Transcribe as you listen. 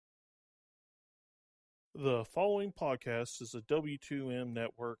The following podcast is a W2M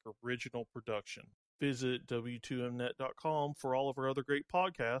Network original production. Visit W2Mnet.com for all of our other great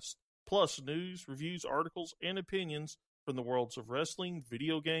podcasts, plus news, reviews, articles, and opinions from the worlds of wrestling,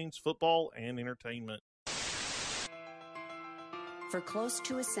 video games, football, and entertainment. For close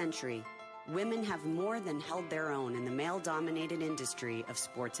to a century, women have more than held their own in the male-dominated industry of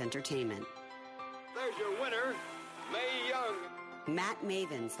sports entertainment. There's your winner, Mae Young. Mat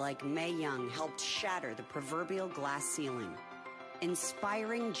mavens like Mae Young helped shatter the proverbial glass ceiling,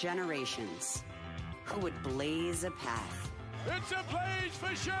 inspiring generations who would blaze a path. It's a blaze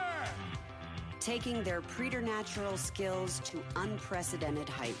for sure! Taking their preternatural skills to unprecedented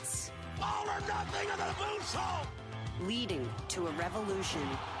heights. All or nothing of the moonsault! Leading to a revolution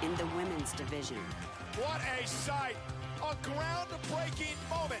in the women's division. What a sight! A groundbreaking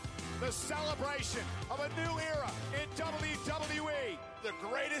moment! The celebration of a new era in WWE! The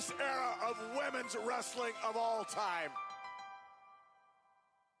greatest era of women's wrestling of all time!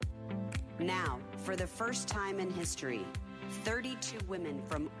 Now, for the first time in history, 32 women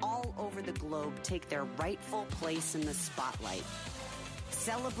from all over the globe take their rightful place in the spotlight,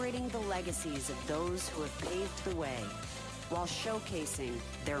 celebrating the legacies of those who have paved the way, while showcasing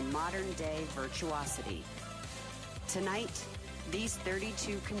their modern-day virtuosity. Tonight, these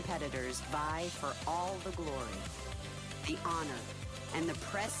 32 competitors vie for all the glory, the honor, and the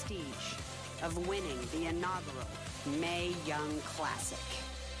prestige of winning the inaugural Mae Young Classic.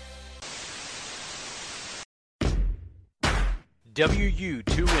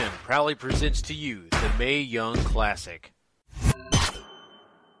 WU2M proudly presents to you the Mae Young Classic.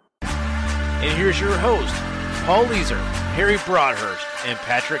 And here's your host, Paul Leazar, Harry Broadhurst, and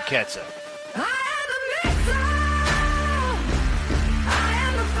Patrick Ketza.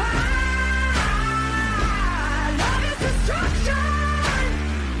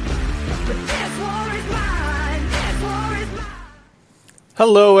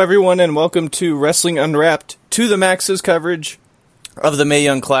 Hello, everyone, and welcome to Wrestling Unwrapped, to the Max's coverage of the Mae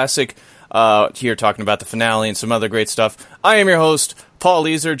Young Classic. Here talking about the finale and some other great stuff. I am your host, Paul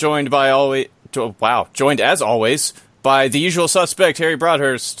Leazar, joined as always by the usual suspect, Harry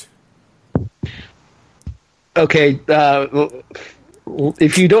Broadhurst. Okay,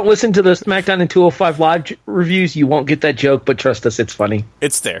 if you don't listen to the SmackDown and 205 Live reviews, you won't get that joke, but trust us, it's funny.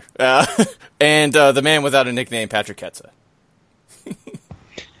 It's there. And the man without a nickname, Patrick Ketza.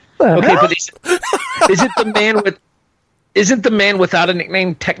 Okay, but isn't the man without a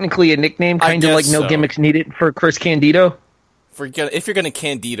nickname technically a nickname, kind of like no gimmicks needed for Chris Candido? If you're going to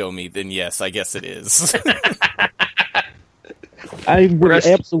Candido me, then yes, I guess it is. I'm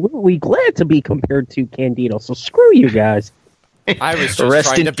absolutely glad to be compared to Candido, so screw you guys. I was just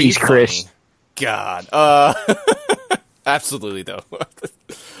trying to be Chris. God. Absolutely, though.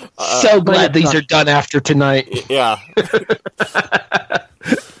 So glad these are done after tonight. Yeah.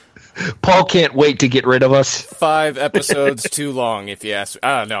 Paul can't wait to get rid of us. 5 episodes too long, if you ask me.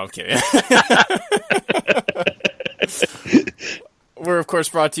 No, I'm kidding. We're, of course,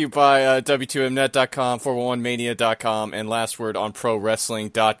 brought to you by W2Mnet.com, 411mania.com, and Last Word on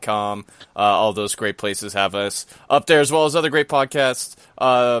ProWrestling.com. All those great places have us up there, as well as other great podcasts.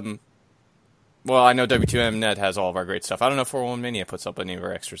 Well, I know W2Mnet has all of our great stuff. I don't know if 411mania puts up any of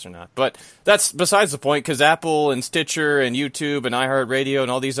our extras or not. But that's besides the point, because Apple and Stitcher and YouTube and iHeartRadio and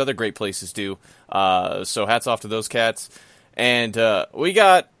all these other great places do. So hats off to those cats. And we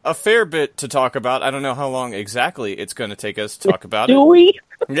got a fair bit to talk about. I don't know how long exactly it's going to take us to talk about it. Do we?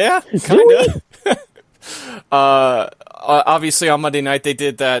 Yeah, kind of. Obviously, on Monday night, they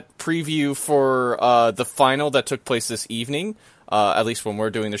did that preview for the final that took place this evening. At least when we're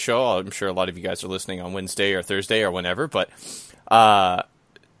doing the show. I'm sure a lot of you guys are listening on Wednesday or Thursday or whenever, but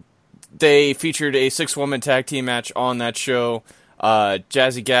they featured a 6-woman tag team match on that show.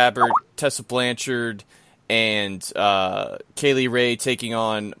 Jazzy Gabbert, Tessa Blanchard, and Kaylee Ray taking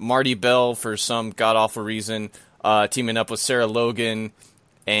on Marty Bell for some god-awful reason, teaming up with Sarah Logan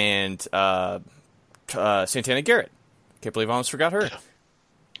and Santana Garrett. Can't believe I almost forgot her.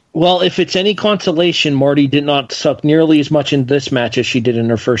 Well, if it's any consolation, Marty did not suck nearly as much in this match as she did in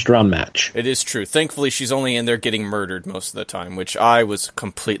her first round match. It is true. Thankfully, she's only in there getting murdered most of the time, which I was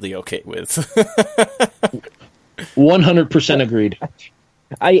completely okay with. 100% agreed.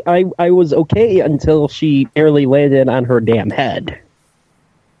 I was okay until she barely landed on her damn head.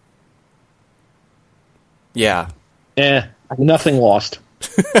 Yeah. Nothing lost.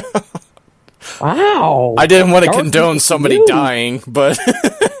 Wow. I didn't want to condone somebody dying, but...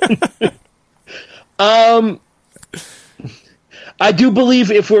 I do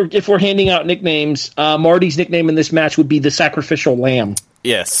believe if we're handing out nicknames, Marty's nickname in this match would be the Sacrificial Lamb.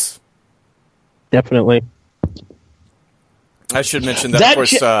 Yes. Definitely. I should mention that of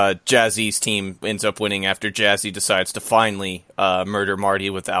course, Jazzy's team ends up winning after Jazzy decides to finally murder Marty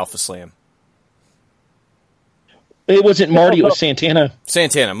with the Alpha Slam. It wasn't Marty, it was Santana.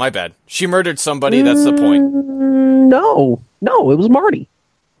 Santana, my bad. She murdered somebody, that's the point. No, it was Marty.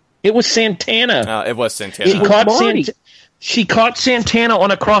 It was Santana. It was Santana. She caught Santana on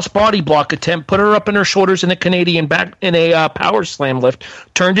a cross-body block attempt, put her up in her shoulders in a power slam lift,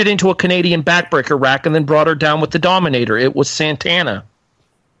 turned it into a Canadian backbreaker rack, and then brought her down with the Dominator. It was Santana.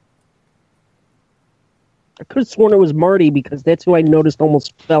 I could have sworn it was Marty because that's who I noticed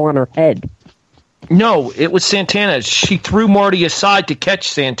almost fell on her head. No, it was Santana. She threw Marty aside to catch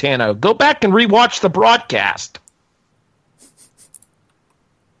Santana. Go back and rewatch the broadcast.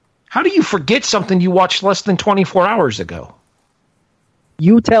 How do you forget something you watched less than 24 hours ago?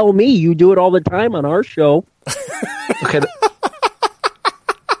 You tell me. You do it all the time on our show. Okay.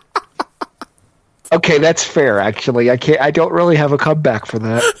 Okay, that's fair, actually. I don't really have a comeback for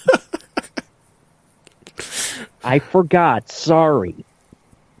that. I forgot. Sorry.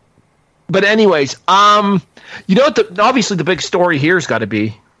 But anyways, you know what? Obviously, the big story here has got to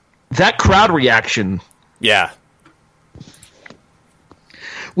be that crowd reaction. Yeah.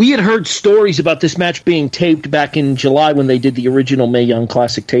 We had heard stories about this match being taped back in July when they did the original Mae Young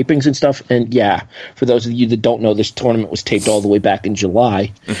Classic tapings and stuff. And yeah, for those of you that don't know, this tournament was taped all the way back in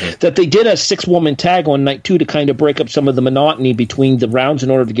July. Mm-hmm. That they did a 6-woman tag on night 2 to kind of break up some of the monotony between the rounds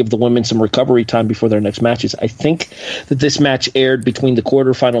in order to give the women some recovery time before their next matches. I think that this match aired between the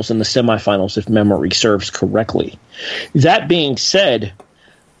quarterfinals and the semifinals, if memory serves correctly. That being said,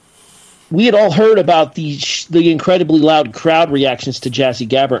 we had all heard about the incredibly loud crowd reactions to Jazzy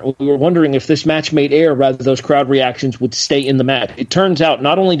Gabbert. We were wondering if this match made air, rather those crowd reactions would stay in the match. It turns out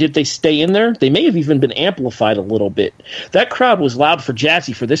not only did they stay in there, they may have even been amplified a little bit. That crowd was loud for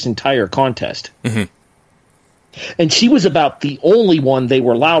Jazzy for this entire contest. Mm-hmm. And she was about the only one they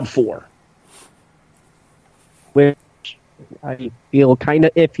were loud for. Which I feel kind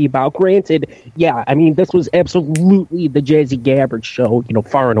of iffy about. Granted, yeah, I mean, this was absolutely the Jazzy Gabbert show,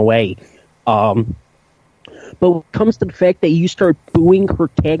 far and away. But when it comes to the fact that you start booing her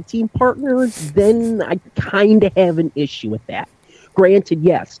tag team partners, then I kind of have an issue with that. Granted,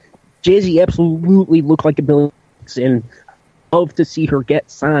 yes, Jazzy absolutely looked like a million bucks, and I'd love to see her get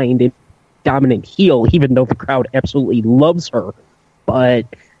signed in dominant heel, even though the crowd absolutely loves her. But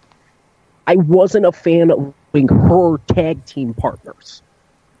I wasn't a fan of booing her tag team partners.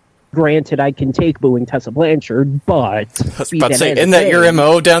 Granted, I can take booing Tessa Blanchard, but... I was about to say, isn't that your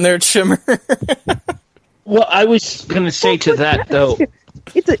MO down there at Shimmer? Well, I was going to say to that, though...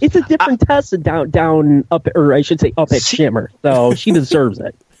 It's a different Tessa down up, or I should say up at Shimmer, so she deserves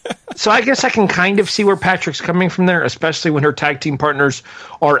it. So I guess I can kind of see where Patrick's coming from there, especially when her tag team partners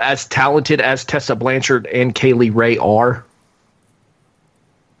are as talented as Tessa Blanchard and Kaylee Ray are.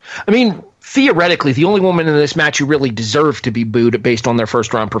 I mean... Theoretically, the only woman in this match who really deserved to be booed based on their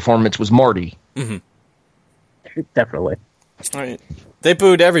first-round performance was Marty. Mm-hmm. Definitely. All right. They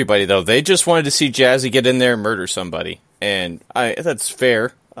booed everybody, though. They just wanted to see Jazzy get in there and murder somebody. And that's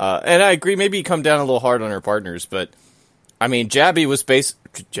fair. And I agree, maybe you come down a little hard on her partners, but, I mean, Jazzy was basically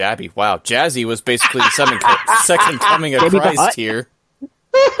the second coming of Christ here.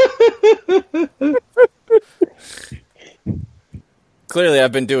 Clearly,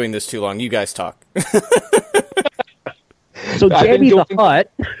 I've been doing this too long. You guys talk. So, Jabby the Hutt.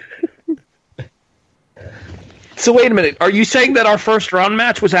 So, wait a minute. Are you saying that our first round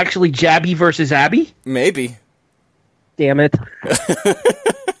match was actually Jabby versus Abby? Maybe. Damn it.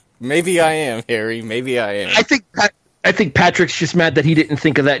 Maybe I am, Harry. Maybe I am. I think Patrick's just mad that he didn't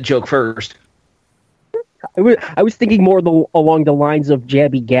think of that joke first. I was thinking more along the lines of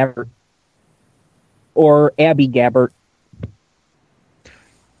Jabby Gabbert. Or Abby Gabbert.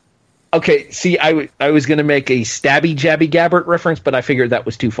 Okay, see, I was going to make a Stabby Jabby Gabbert reference, but I figured that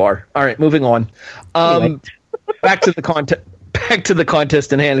was too far. All right, moving on. Anyway. Back to the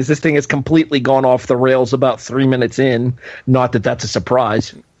contest in hand, as this thing has completely gone off the rails about 3 minutes in. Not that that's a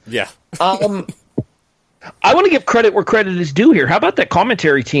surprise. Yeah. I want to give credit where credit is due here. How about that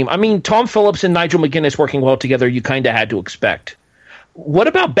commentary team? I mean, Tom Phillips and Nigel McGuinness working well together, you kind of had to expect. What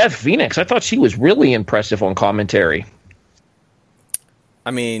about Beth Phoenix? I thought she was really impressive on commentary.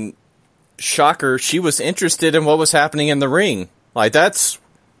 I mean... Shocker, she was interested in what was happening in the ring. Like, what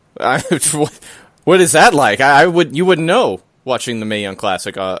is that like? You wouldn't know watching the Mae Young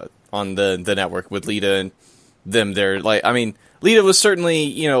Classic on the network with Lita and them there. Like, I mean, Lita was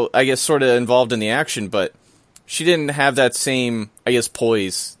certainly, I guess sort of involved in the action, but she didn't have that same, I guess,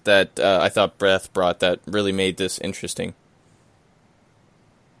 poise that I thought Beth brought that really made this interesting.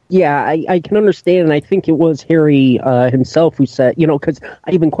 Yeah, I can understand, and I think it was Harry himself who said, because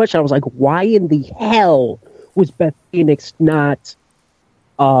I even questioned, I was like, why in the hell was Beth Phoenix not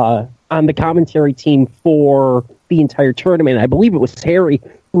on the commentary team for the entire tournament? I believe it was Harry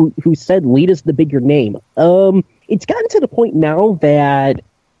who said Lita's the bigger name. It's gotten to the point now that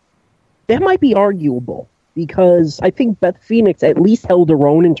might be arguable, because I think Beth Phoenix at least held her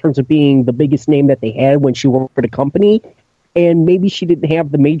own in terms of being the biggest name that they had when she worked for the company. And maybe she didn't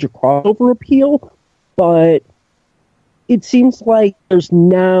have the major crossover appeal, but it seems like there's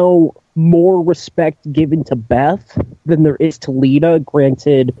now more respect given to Beth than there is to Lita.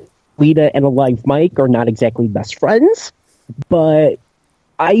 Granted, Lita and Alive Mike are not exactly best friends, but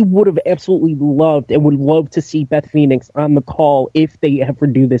I would have absolutely loved and would love to see Beth Phoenix on the call if they ever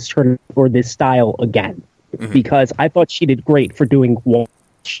do this tournament or this style again, because I thought she did great for doing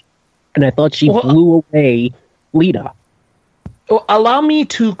Watch, and I thought she blew away Lita. Well, allow me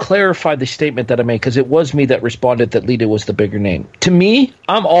to clarify the statement that I made, because it was me that responded that Lita was the bigger name. To me,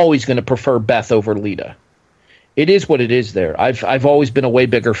 I'm always going to prefer Beth over Lita. It is what it is there. I've always been a way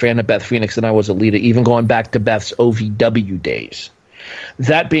bigger fan of Beth Phoenix than I was of Lita, even going back to Beth's OVW days.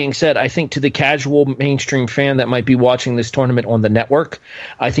 That being said, I think to the casual mainstream fan that might be watching this tournament on the network,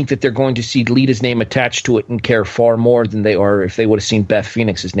 I think that they're going to see Lita's name attached to it and care far more than they are if they would have seen Beth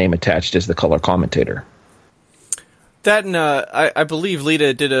Phoenix's name attached as the color commentator. That and I believe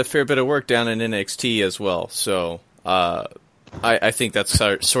Lita did a fair bit of work down in NXT as well, so I think that's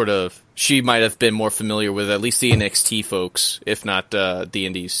sort of, she might have been more familiar with at least the NXT folks, if not the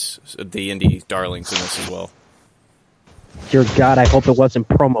indie darlings in this as well. Dear God, I hope it wasn't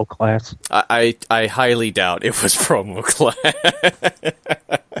promo class. I highly doubt it was promo class.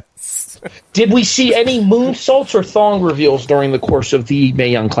 Did we see any moonsaults or thong reveals during the course of the Mae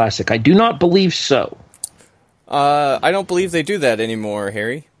Young Classic? I do not believe so. I don't believe they do that anymore,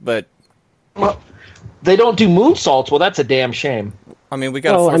 Harry, but... Well, they don't do moonsaults? Well, that's a damn shame. I mean, we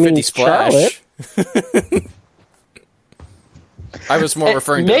got a 450 splash. I was more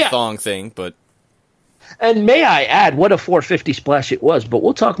referring to the thong thing, but... And may I add, what a 450 splash it was, but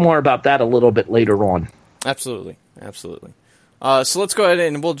we'll talk more about that a little bit later on. Absolutely. So let's go ahead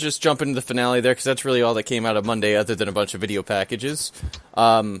and we'll just jump into the finale there, because that's really all that came out of Monday, other than a bunch of video packages.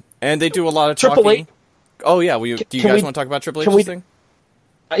 And they do a lot of talking. Triple H. Oh, yeah. Do you guys want to talk about Triple H's thing?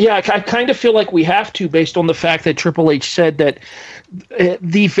 Yeah, I kind of feel like we have to, based on the fact that Triple H said that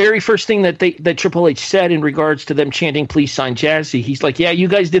the very first thing that Triple H said in regards to them chanting, "Please sign Jazzy," he's like, "Yeah, you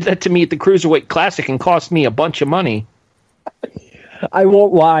guys did that to me at the Cruiserweight Classic and cost me a bunch of money." I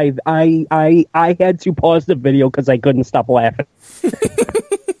won't lie. I had to pause the video because I couldn't stop laughing.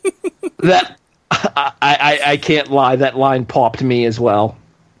 I can't lie. That line popped me as well.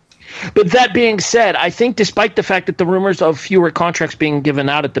 But that being said, I think despite the fact that the rumors of fewer contracts being given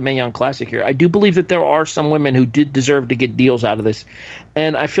out at the Mae Young Classic here, I do believe that there are some women who did deserve to get deals out of this.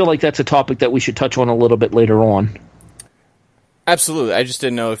 And I feel like that's a topic that we should touch on a little bit later on. Absolutely. I just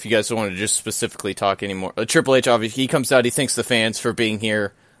didn't know if you guys wanted to just specifically talk anymore. Triple H, obviously, he comes out, he thanks the fans for being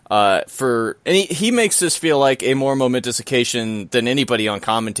here. And he makes this feel like a more momentous occasion than anybody on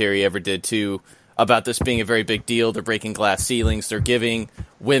commentary ever did, too, about this being a very big deal. They're breaking glass ceilings. They're giving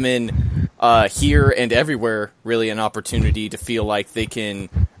women here and everywhere really an opportunity to feel like they can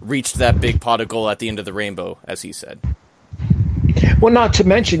reach that big pot of gold at the end of the rainbow, as he said. Well, not to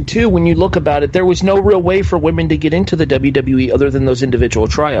mention, too, when you look about it, there was no real way for women to get into the WWE other than those individual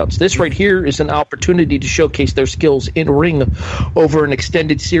tryouts. This right here is an opportunity to showcase their skills in ring over an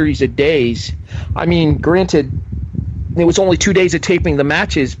extended series of days. I mean, granted, it was only 2 days of taping the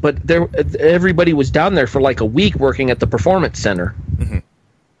matches, but everybody was down there for like a week working at the Performance Center. Mm-hmm.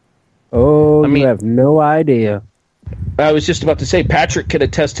 Oh, you have no idea. I was just about to say, Patrick could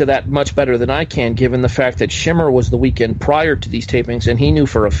attest to that much better than I can, given the fact that Shimmer was the weekend prior to these tapings, and he knew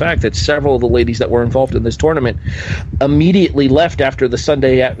for a fact that several of the ladies that were involved in this tournament immediately left after the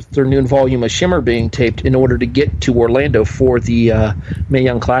Sunday afternoon volume of Shimmer being taped in order to get to Orlando for the Mae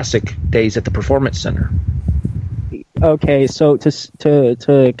Young Classic days at the Performance Center. Okay, so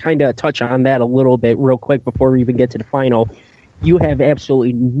to kind of touch on that a little bit real quick before we even get to the final, you have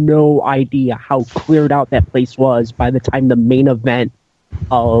absolutely no idea how cleared out that place was by the time the main event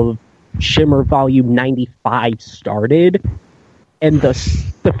of Shimmer Volume 95 started. And the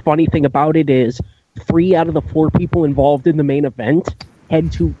funny thing about it is 3 out of the 4 people involved in the main event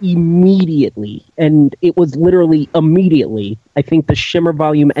had to immediately, and it was literally immediately, I think the Shimmer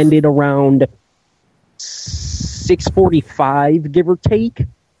Volume ended around 6:45, give or take,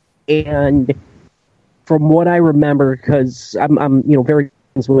 and from what I remember, because I'm very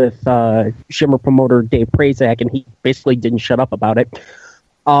friends with Shimmer promoter Dave Prazak, and he basically didn't shut up about it.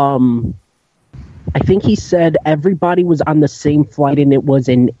 I think he said everybody was on the same flight, and it was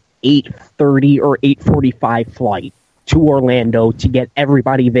an 8:30 or 8:45 flight to Orlando to get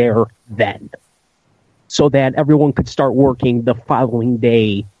everybody there then, so that everyone could start working the following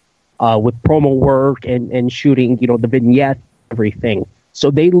day with promo work and shooting, the vignette, everything.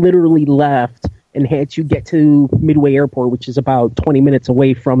 So they literally left and had to get to Midway Airport, which is about 20 minutes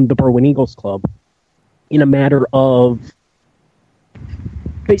away from the Berwyn Eagles Club, in a matter of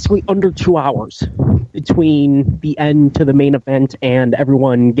basically under 2 hours between the end to the main event and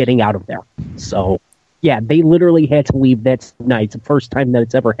everyone getting out of there. So, yeah, they literally had to leave that night. It's the first time that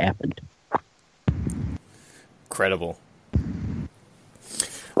it's ever happened. Incredible.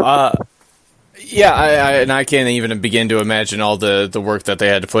 Yeah, I can't even begin to imagine all the work that they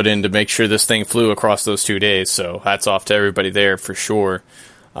had to put in to make sure this thing flew across those 2 days. So hats off to everybody there for sure.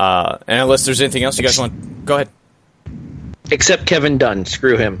 And unless there's anything else you guys want, go ahead. Except Kevin Dunn.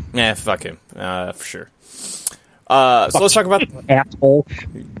 Screw him. Yeah, fuck him. For sure. So let's talk about... Asshole.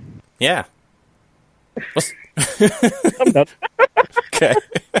 Yeah. I'm done. Okay.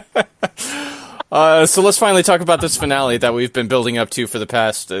 So let's finally talk about this finale that we've been building up to for the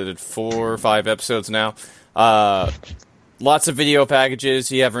past 4 or 5 episodes now. Lots of video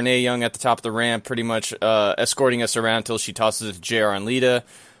packages. You have Renee Young at the top of the ramp, pretty much escorting us around until she tosses it to JR and Lita.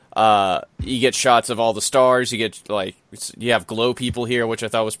 You get shots of all the stars. You get you have glow people here, which I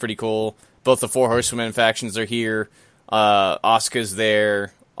thought was pretty cool. Both the 4 Horsewomen factions are here. Asuka's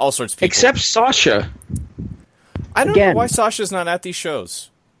there. All sorts of people. Except Sasha. I don't know why Sasha's not at these shows.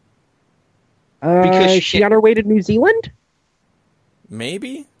 Because she on her way to New Zealand?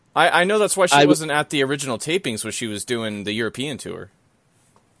 Maybe. I know that's why she wasn't at the original tapings when she was doing the European tour.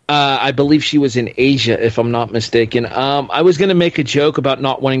 I believe she was in Asia, if I'm not mistaken. I was going to make a joke about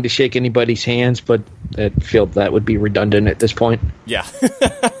not wanting to shake anybody's hands, but I feel that would be redundant at this point. Yeah.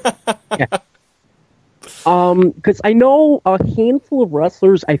 Yeah. Because I know a handful of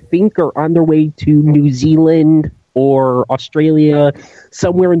wrestlers, I think, are on their way to New Zealand or Australia,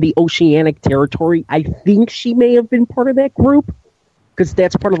 somewhere in the Oceanic territory. I think she may have been part of that group, because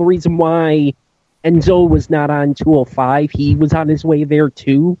that's part of the reason why Enzo was not on 205. He was on his way there,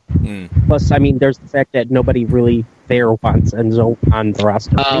 too. Plus, I mean, there's the fact that nobody really there wants Enzo on the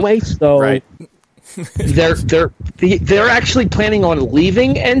roster anyway, so... Right. They're actually planning on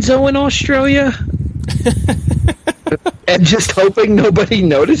leaving Enzo in Australia? And just hoping nobody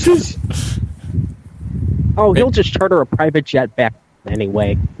notices? Oh, he'll just charter a private jet back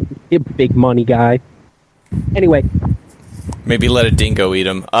anyway. He's a big money guy. Anyway. Maybe let a dingo eat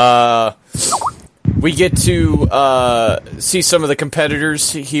him. We get to see some of the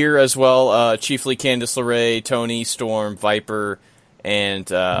competitors here as well. Chiefly Candice LeRae, Tony, Storm, Viper, and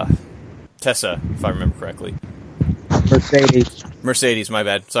Tessa, if I remember correctly. Mercedes, my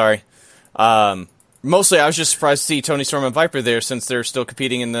bad. Sorry. Mostly, I was just surprised to see Tony, Storm, and Viper there since they're still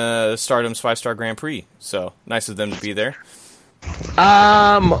competing in the Stardom's 5-Star Grand Prix. So, nice of them to be there.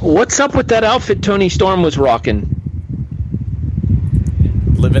 What's up with that outfit Tony Storm was rocking?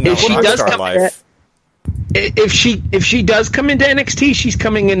 Living the rockstar life. If she does come into NXT, she's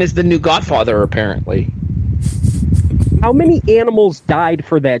coming in as the new Godfather, apparently. How many animals died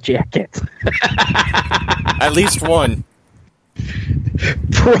for that jacket? At least one.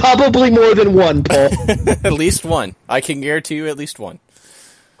 Probably more than one, Paul. At least one. I can guarantee you at least one.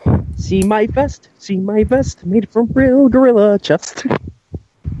 See my vest, made from real gorilla chest.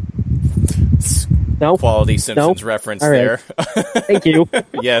 No? Quality Simpsons reference there. Thank you.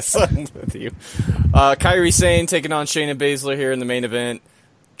 Yes, I'm with you. Kairi Sane taking on Shayna Baszler here in the main event.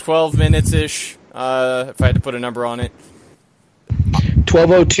 12 minutes-ish, if I had to put a number on it.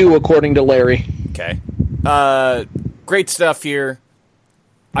 12:02 according to Larry. Okay. Great stuff here.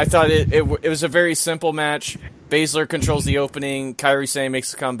 I thought it was a very simple match. Baszler controls the opening. Kairi Sane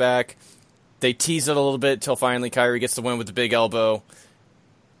makes a comeback. They tease it a little bit until finally Kairi gets the win with the big elbow.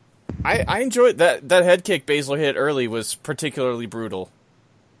 I enjoyed that head kick Baszler hit early was particularly brutal.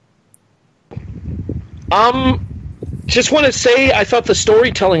 Just want to say I thought the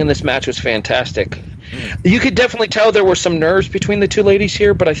storytelling in this match was fantastic. You could definitely tell there were some nerves between the two ladies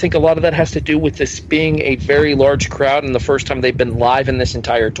here, but I think a lot of that has to do with this being a very large crowd and the first time they've been live in this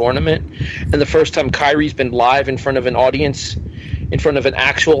entire tournament, and the first time Kairi's been live in front of an audience, in front of an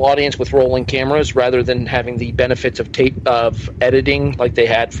actual audience with rolling cameras, rather than having the benefits of editing like they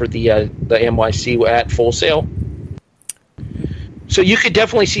had for the NYC at Full Sail. So you could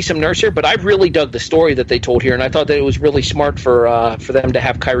definitely see some nerves here, but I really dug the story that they told here, and I thought that it was really smart for them to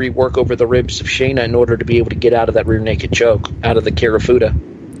have Kairi work over the ribs of Shayna in order to be able to get out of that rear naked choke, out of the Karafuda.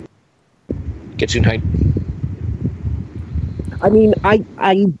 Getsunhide. I mean, I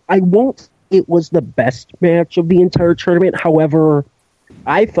won't. It was the best match of the entire tournament. However,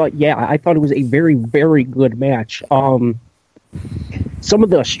 I thought it was a very, very good match. Some of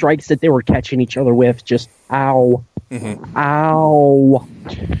the strikes that they were catching each other with, just ow, ow,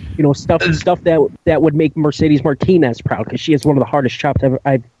 stuff that would make Mercedes Martinez proud because she has one of the hardest chops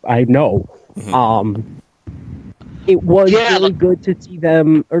I know. It was really good to see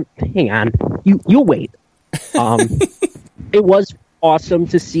them. Or hang on, you'll wait. It was awesome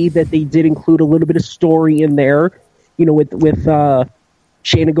to see that they did include a little bit of story in there, with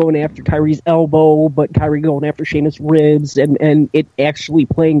Shayna going after Kyrie's elbow, but Kyrie going after Shayna's ribs, and it actually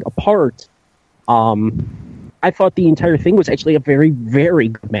playing a part. I thought the entire thing was actually a very, very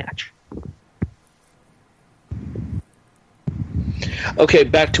good match. Okay,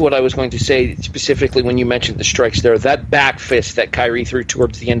 back to what I was going to say, specifically when you mentioned the strikes there. That back fist that Kyrie threw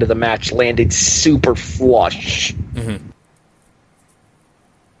towards the end of the match landed super flush. Mm-hmm.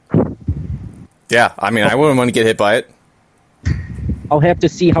 Yeah, I mean, I wouldn't want to get hit by it. I'll have to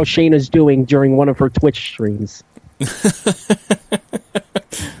see how Shayna's doing during one of her Twitch streams.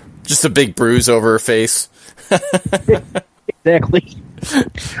 Just a big bruise over her face. Exactly.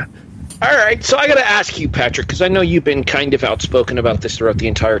 All right, so I got to ask you, Patrick, because I know you've been kind of outspoken about this throughout the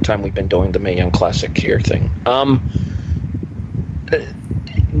entire time we've been doing the Mae Young Classic here thing.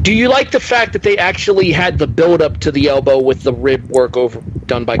 Do you like the fact that they actually had the build-up to the elbow with the rib work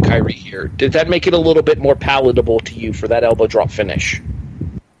done by Kyrie here? Did that make it a little bit more palatable to you for that elbow drop finish?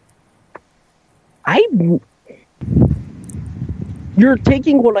 You're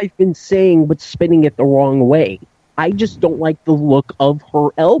taking what I've been saying but spinning it the wrong way. I just don't like the look of her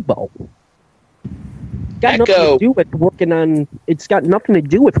elbow. It's got nothing to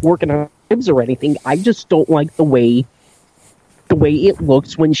do with working on ribs or anything. I just don't like the way it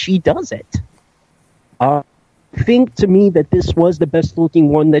looks when she does it. I think to me that this was the best looking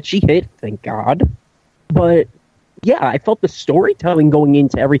one that she hit, thank God. But yeah, I felt the storytelling going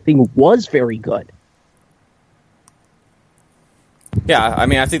into everything was very good. Yeah, I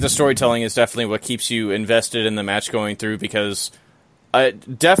mean, I think the storytelling is definitely what keeps you invested in the match going through, because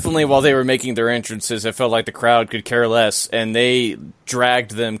definitely while they were making their entrances, it felt like the crowd could care less, and they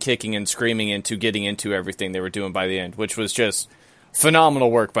dragged them kicking and screaming into getting into everything they were doing by the end, which was just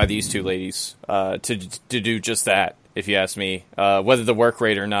phenomenal work by these two ladies to do just that, if you ask me. Whether the work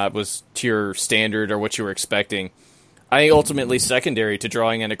rate or not was to your standard or what you were expecting, I think ultimately secondary to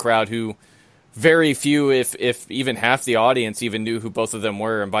drawing in a crowd who very few, if even half the audience even knew who both of them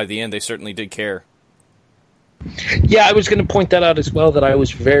were, and by the end they certainly did care. Yeah, I was going to point that out as well, that I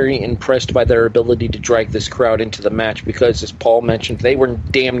was very impressed by their ability to drag this crowd into the match, because, as Paul mentioned, they were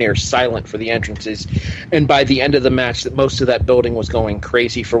damn near silent for the entrances, and by the end of the match, most of that building was going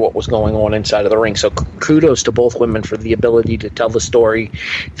crazy for what was going on inside of the ring. So kudos to both women for the ability to tell the story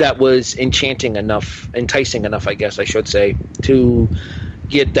that was enticing enough, I guess I should say, to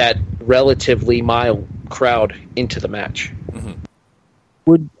get that relatively mild crowd into the match. Mm-hmm.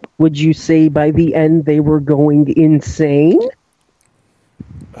 Would you say by the end they were going insane?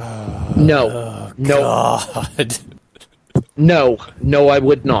 No. God. No, I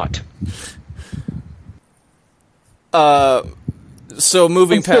would not. So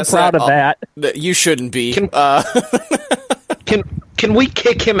moving I'm past so proud of that. You shouldn't be. Can we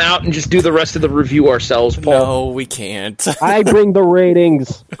kick him out and just do the rest of the review ourselves, Paul? No, we can't. I bring the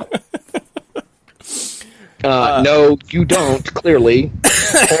ratings. No, you don't, clearly.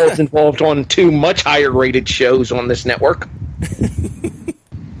 Paul's involved on 2 much higher rated shows on this network.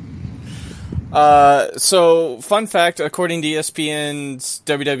 So, fun fact, according to ESPN's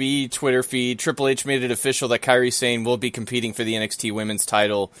WWE Twitter feed, Triple H made it official that Kairi Sane will be competing for the NXT Women's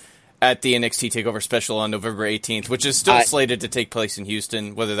title at the NXT TakeOver Special on November 18th, which is still slated to take place in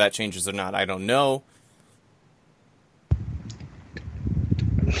Houston. Whether that changes or not, I don't know.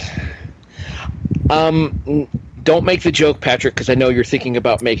 Don't make the joke, Patrick, because I know you're thinking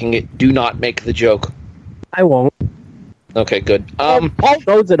about making it. Do not make the joke. I won't. Okay, good. Paul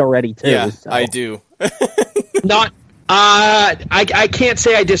knows it already, too. Yeah, so. I do. I can't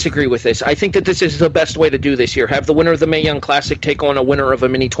say I disagree with this. I think that this is the best way to do this here. Have the winner of the Mae Young Classic take on a winner of a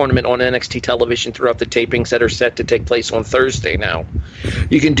mini tournament on NXT television throughout the tapings that are set to take place on Thursday now.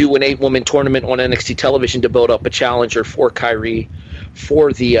 You can do an 8-woman tournament on NXT television to build up a challenger for Kairi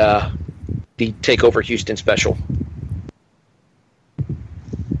for the TakeOver Houston special.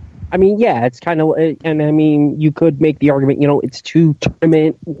 I mean, yeah, it's kind of, and I mean, you could make the argument, it's 2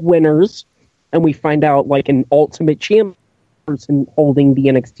 tournament winners, and we find out like an ultimate champion person holding the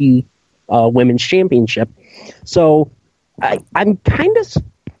NXT Women's Championship. So I'm kind of,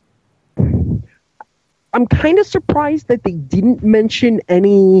 I'm kind of surprised that they didn't mention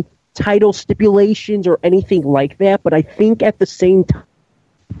any title stipulations or anything like that, but I think at the same time,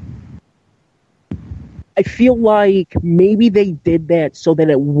 I feel like maybe they did that so that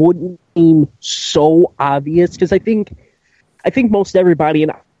it wouldn't seem so obvious, because I think most everybody,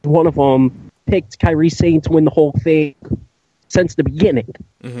 and one of them, picked Kairi Sane to win the whole thing since the beginning.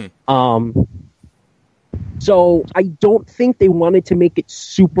 Mm-hmm. So I don't think they wanted to make it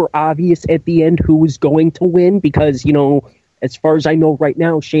super obvious at the end who was going to win, because, as far as I know right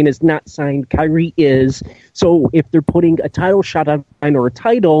now, Shane is not signed, Kairi is. So if they're putting a title shot on or a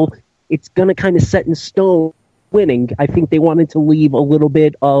title, it's going to kind of set in stone winning. I think they wanted to leave a little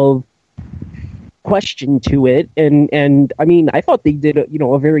bit of question to it. And I mean, I thought they did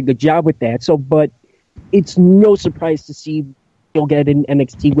a very good job with that. So, but it's no surprise to see you'll get an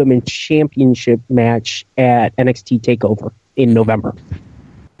NXT Women's Championship match at NXT TakeOver in November.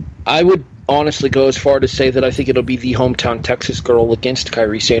 I would honestly go as far to say that I think it'll be the hometown Texas girl against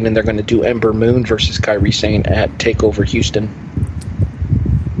Kairi Sane, and they're going to do Ember Moon versus Kairi Sane at TakeOver Houston.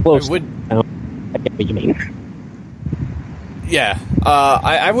 Close. I get what you mean. Yeah,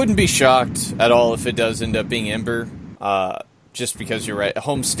 I wouldn't be shocked at all if it does end up being Ember, just because you're right.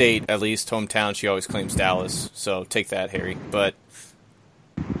 Home state, at least, hometown, she always claims Dallas, so take that, Harry. But,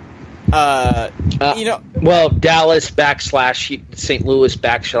 Well, Dallas / St. Louis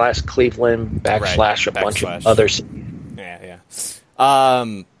 / Cleveland / a bunch of others. Yeah.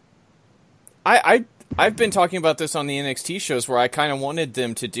 I've been talking about this on the NXT shows where I kind of wanted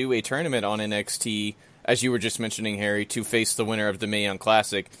them to do a tournament on NXT, as you were just mentioning, Harry, to face the winner of the Mae Young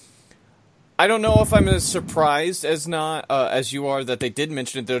Classic. I don't know if I'm as surprised as you are that they did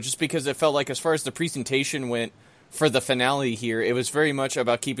mention it, though, just because it felt like as far as the presentation went for the finale here, it was very much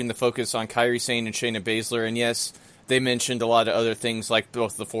about keeping the focus on Kairi Sane and Shayna Baszler, and yes, they mentioned a lot of other things like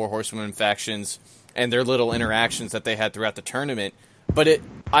both the Four Horsewomen factions and their little interactions that they had throughout the tournament. But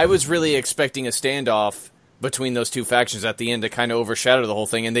I was really expecting a standoff between those two factions at the end to kind of overshadow the whole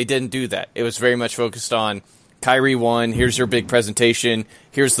thing, and they didn't do that. It was very much focused on Kairi won, here's your big presentation,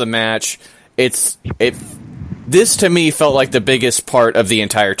 here's the match. This to me felt like the biggest part of the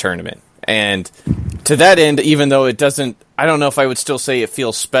entire tournament. And to that end, even though it doesn't, I don't know if I would still say it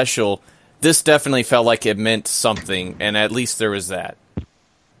feels special, this definitely felt like it meant something, and at least there was that.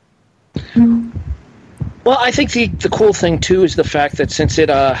 Well, I think the cool thing, too, is the fact that since it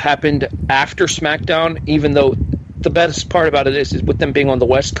happened after SmackDown, even though the best part about it is with them being on the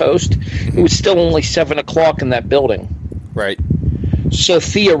West Coast, it was still only 7 o'clock in that building. Right. So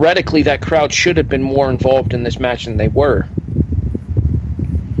theoretically, that crowd should have been more involved in this match than they were.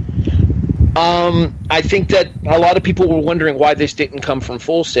 I think that a lot of people were wondering why this didn't come from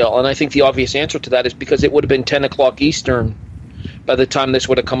Full Sail, and I think the obvious answer to that is because it would have been 10 o'clock Eastern by the time this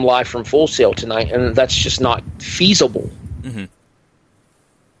would have come live from Full Sail tonight, and that's just not feasible. Mm-hmm.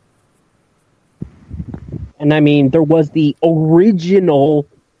 And I mean, there was the original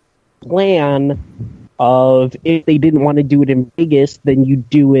plan of if they didn't want to do it in Vegas, then you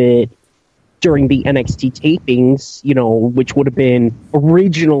do it during the NXT tapings, which would have been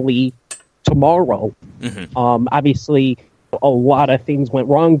originally tomorrow. Mm-hmm. Obviously, a lot of things went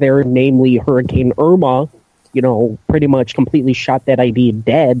wrong there, namely Hurricane Irma, pretty much completely shot that idea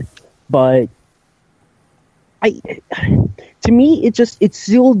dead. But to me, it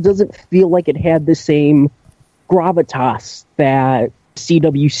still doesn't feel like it had the same gravitas that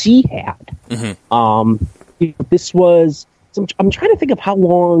CWC had. Mm-hmm. This was, I'm trying to think of how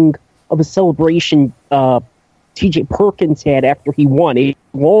long of a celebration TJ Perkins had after he won. It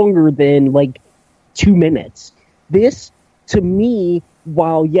longer than 2 minutes. This, to me,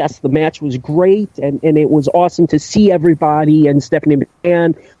 while yes, the match was great and it was awesome to see everybody and Stephanie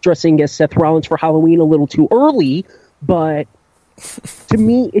McMahon dressing as Seth Rollins for Halloween a little too early, but to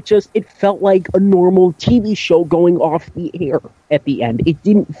me, it felt like a normal TV show going off the air at the end. It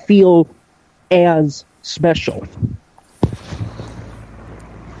didn't feel as special.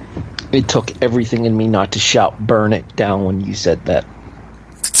 It took everything in me not to shout "burn it down" when you said that.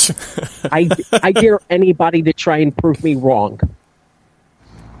 I dare anybody to try and prove me wrong.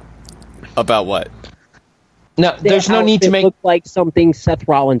 About what? No, there's no need to make look like something Seth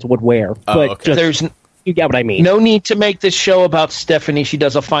Rollins would wear. But okay. You get what I mean. No need to make this show about Stephanie. She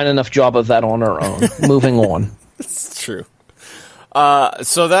does a fine enough job of that on her own. Moving on. It's true.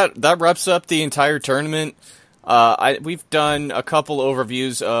 So that wraps up the entire tournament. We've done a couple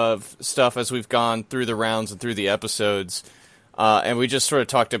overviews of stuff as we've gone through the rounds and through the episodes, and we just sort of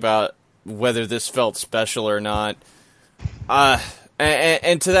talked about whether this felt special or not.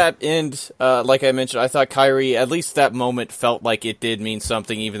 And to that end, like I mentioned, I thought Kyrie, at least that moment, felt like it did mean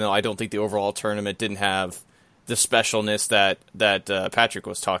something, even though I don't think the overall tournament didn't have the specialness that Patrick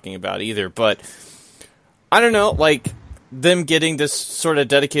was talking about either. But I don't know, like, them getting this sort of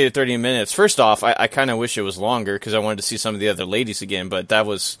dedicated 30 minutes. First off, I kind of wish it was longer because I wanted to see some of the other ladies again, but that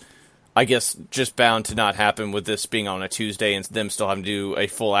was, I guess, just bound to not happen with this being on a Tuesday and them still having to do a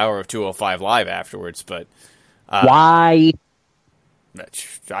full hour of 205 Live afterwards. But why?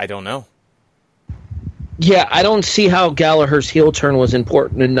 I don't know. Yeah, I don't see how Gallagher's heel turn was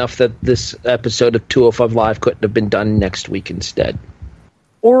important enough that this episode of 205 Live couldn't have been done next week instead.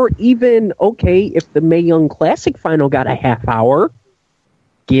 Or even, okay, if the Mae Young Classic final got a half hour,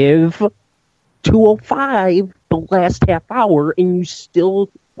 give 205 the last half hour and you still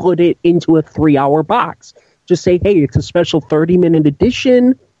put it into a 3-hour box. Just say, hey, it's a special 30-minute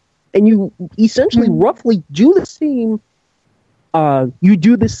edition, and you essentially roughly do the same. You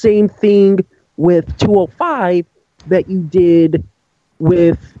do the same thing with 205 that you did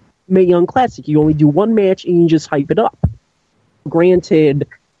with Mae Young Classic. You only do one match and you just hype it up. Granted,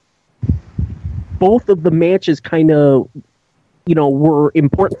 both of the matches kind of, were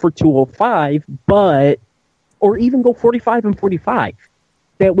important for 205, or even go 45 and 45.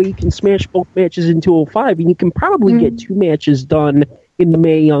 That way you can smash both matches in 205, and you can probably get 2 matches done in the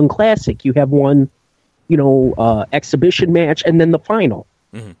Mae Young Classic. You have one, exhibition match, and then the final.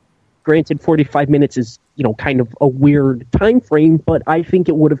 Mm-hmm. Granted, 45 minutes is, kind of a weird time frame, but I think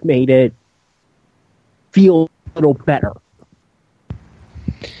it would have made it feel a little better.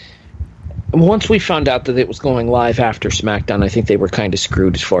 Once we found out that it was going live after SmackDown, I think they were kind of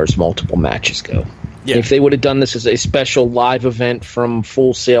screwed as far as multiple matches go. Yeah. If they would have done this as a special live event from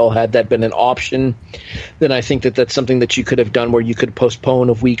Full Sail, had that been an option, then I think that that's something that you could have done where you could postpone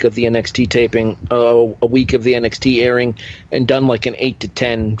a week of the NXT taping, a week of the NXT airing, and done like an 8 to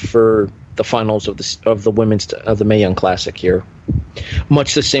 10 for the finals of the Mae Young Classic here.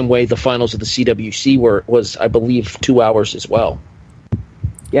 Much the same way the finals of the CWC was, I believe, 2 hours as well.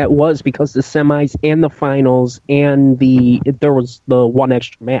 Yeah, it was, because the semis and the finals and there was the one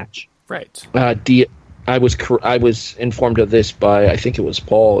extra match. Right. I was informed of this by, I think it was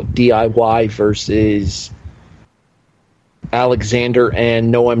Paul, DIY versus Alexander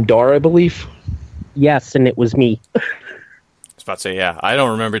and Noam Dar, I believe. Yes, and it was me. I was about to say, yeah, I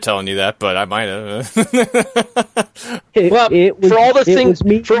don't remember telling you that, but I might have.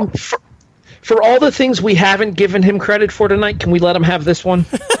 For all the things we haven't given him credit for tonight, can we let him have this one?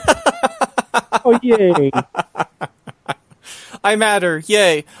 Oh, yay. I matter.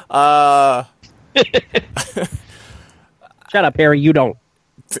 Yay. Shut up, Harry. You don't.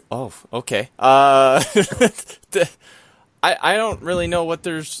 Oh, okay. I don't really know what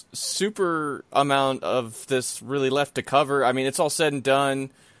there's super amount of this really left to cover. I mean, it's all said and done.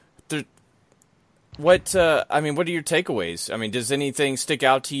 What are your takeaways? I mean, does anything stick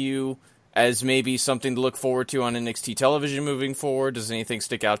out to you as maybe something to look forward to on NXT television moving forward? Does anything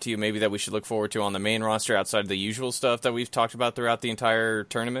stick out to you maybe that we should look forward to on the main roster outside of the usual stuff that we've talked about throughout the entire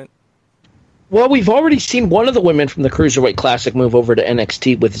tournament? Well, we've already seen one of the women from the Cruiserweight Classic move over to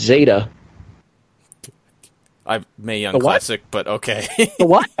NXT with Zeta. Mae Young Classic, but okay. The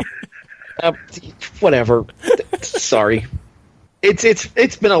what? Whatever. Sorry.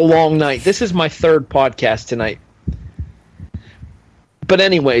 It's been a long night. This is my third podcast tonight. But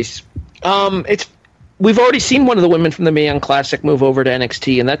anyways, we've already seen one of the women from the Mae Young Classic move over to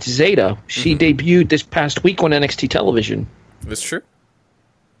NXT, and that's Zeta. She debuted this past week on NXT television. That's true.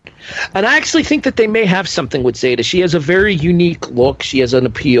 And I actually think that they may have something with Zeta. She has a very unique look. She has an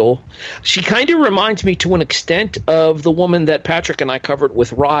appeal. She kind of reminds me to an extent of the woman that Patrick and I covered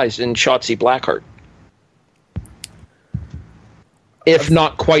with Rise in Shotzi Blackheart. If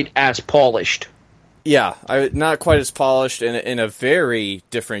not quite as polished. Yeah, not quite as polished, in a very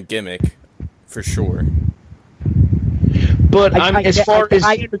different gimmick, for sure. But I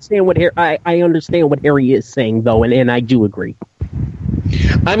understand what I understand what Harry is saying, though, and I do agree.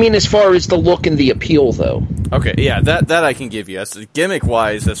 I mean, as far as the look and the appeal, though. Okay, yeah, that I can give you. As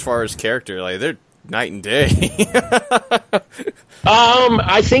gimmick-wise, as far as character, like, they're night and day.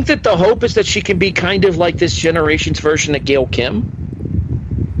 I think that the hope is that she can be kind of like this generation's version of Gail Kim.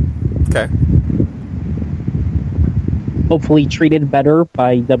 Okay. Hopefully treated better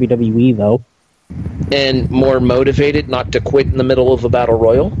by WWE, though. And more motivated not to quit in the middle of a battle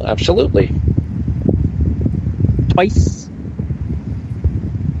royal? Absolutely. Twice.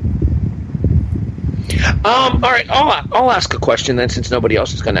 All right, I'll ask a question then, since nobody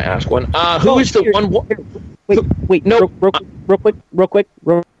else is going to ask one. Who is the one... Wait, no. Real quick.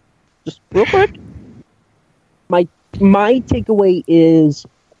 My my takeaway is,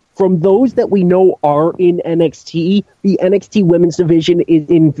 from those that we know are in NXT, the NXT women's division is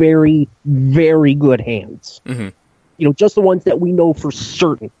in very, very good hands. Mm-hmm. You know, just the ones that we know for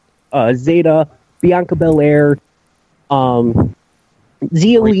certain. Zeta, Bianca Belair,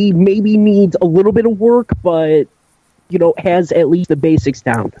 Zia Lee maybe needs a little bit of work, but, you know, has at least the basics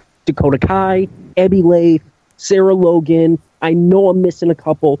down. Dakota Kai, Abby Leigh, Sarah Logan. I know I'm missing a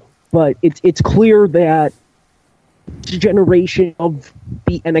couple, but it's clear that the generation of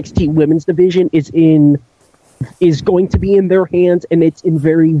the NXT women's division is going to be in their hands, and it's in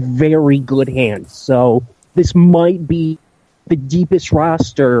very, very good hands. So this might be the deepest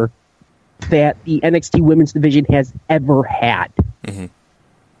roster that the NXT women's division has ever had. Mm-hmm.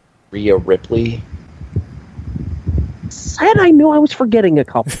 Rhea Ripley. Sad, I knew I was forgetting a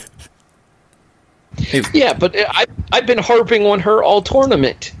couple. Yeah, but I've been harping on her all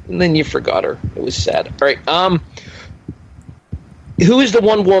tournament, and then you forgot her. It was sad. All right, who is the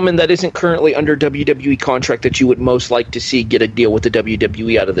one woman that isn't currently under WWE contract that you would most like to see get a deal with the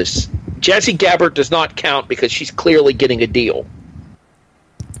WWE out of this? Jazzy Gabbert does not count because she's clearly getting a deal.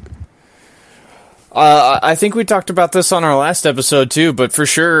 I think we talked about this on our last episode too, but for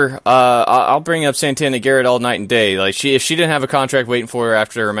sure, I'll bring up Santana Garrett all night and day. Like if she didn't have a contract waiting for her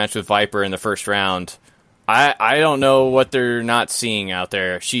after her match with Viper in the first round, I don't know what they're not seeing out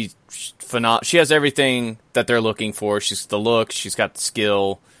there. She's phenomenal. She has everything that they're looking for. She's the look. She's got the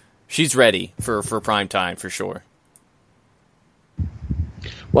skill. She's ready for prime time for sure.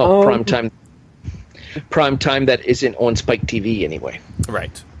 Well, prime time that isn't on Spike TV anyway.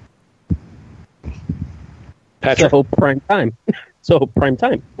 Right. Patrick. So prime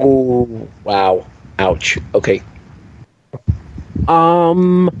time. Oh, wow. Ouch. Okay.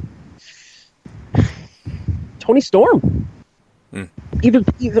 Tony Storm. Either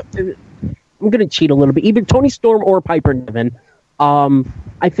I'm going to cheat a little bit. Either Tony Storm or Piper Niven.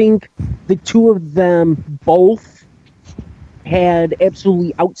 I think the two of them both had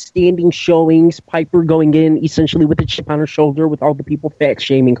absolutely outstanding showings. Piper going in essentially with a chip on her shoulder with all the people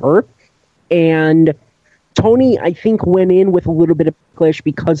fat-shaming her. And Tony, I think, went in with a little bit of backlash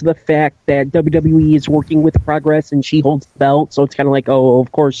because of the fact that WWE is working with Progress and she holds the belt, so it's kind of like, oh,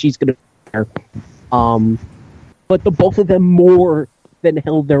 of course she's going to be there. But the both of them more than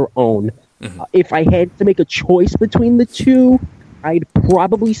held their own. Mm-hmm. If I had to make a choice between the two, I'd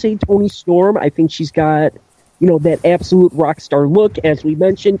probably say Tony Storm. I think she's got, you know, that absolute rock star look. As we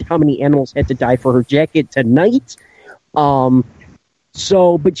mentioned, how many animals had to die for her jacket tonight? But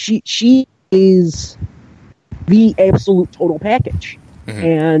she is the absolute total package. Mm-hmm.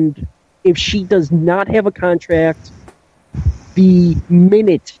 And if she does not have a contract, the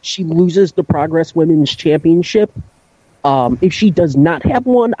minute she loses the Progress Women's Championship, if she does not have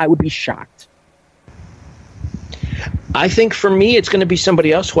one, I would be shocked. I think for me, it's going to be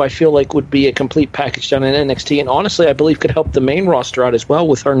somebody else who I feel like would be a complete package down in NXT, and honestly, I believe could help the main roster out as well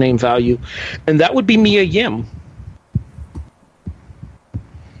with her name value, and that would be Mia Yim.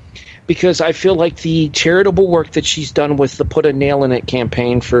 Because I feel like the charitable work that she's done with the Put a Nail in It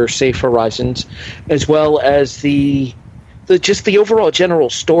campaign for Safe Horizons, as well as the overall general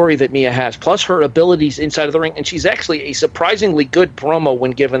story that Mia has, plus her abilities inside of the ring, and she's actually a surprisingly good promo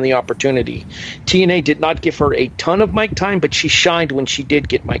when given the opportunity. TNA did not give her a ton of mic time, but she shined when she did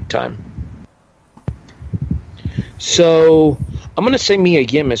get mic time. So I'm going to say Mia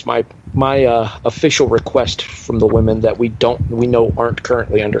Yim is my official request from the women that we know aren't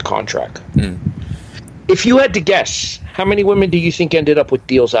currently under contract. Mm. If you had to guess, how many women do you think ended up with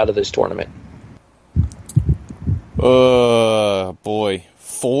deals out of this tournament? Boy,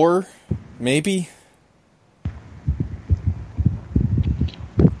 4, maybe.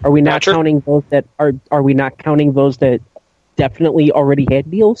 Are we not counting those that are we not counting those that definitely already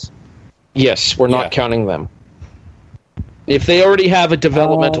had deals? Yes, we're not counting them. If they already have a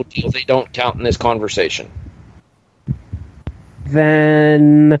developmental deal, they don't count in this conversation.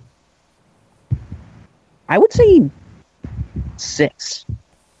 Then I would say 6.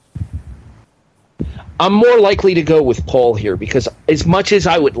 I'm more likely to go with Paul here because as much as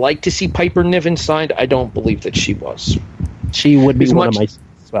I would like to see Piper Niven signed, I don't believe that she was. She would be one of my as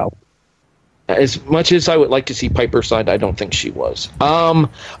well. As much as I would like to see Piper signed, I don't think she was.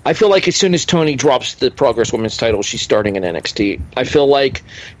 I feel like as soon as Tony drops the Progress Women's title, she's starting in NXT. I feel like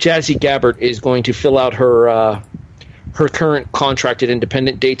Jazzy Gabbert is going to fill out her current contracted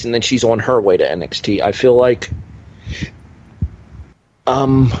independent dates, and then she's on her way to NXT. I feel like...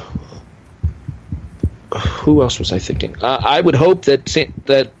 who else was I thinking? I would hope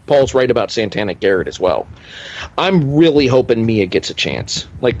that Paul's right about Santana Garrett as well. I'm really hoping Mia gets a chance.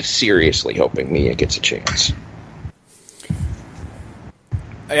 Like, seriously hoping Mia gets a chance.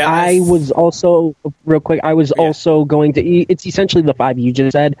 I was also, real quick, also going to, it's essentially the 5 you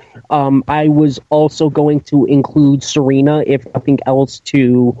just said. I was also going to include Serena, if nothing else,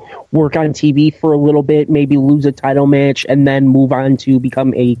 to work on TV for a little bit, maybe lose a title match, and then move on to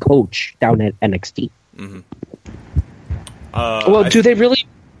become a coach down at NXT. Mm-hmm. Do they really?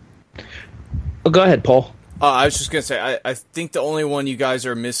 Oh, go ahead, Paul. I was just going to say, I think the only one you guys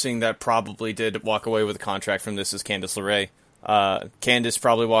are missing that probably did walk away with a contract from this is Candice LeRae. Candice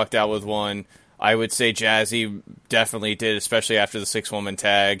probably walked out with one. I would say Jazzy definitely did, especially after the 6-woman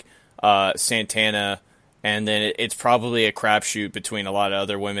tag. Santana, and then it's probably a crapshoot between a lot of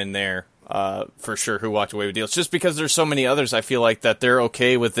other women there, for sure, who walked away with deals. Just because there's so many others, I feel like that they're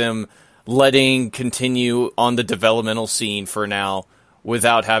okay with them letting continue on the developmental scene for now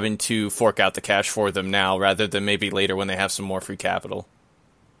without having to fork out the cash for them now, rather than maybe later when they have some more free capital.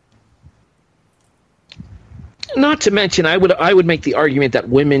 Not to mention, I would make the argument that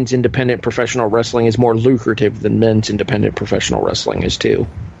women's independent professional wrestling is more lucrative than men's independent professional wrestling is too.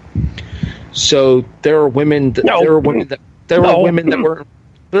 So there are women that were.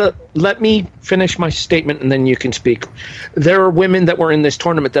 Let me finish my statement, and then you can speak. There are women that were in this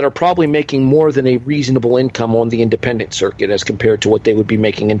tournament that are probably making more than a reasonable income on the independent circuit as compared to what they would be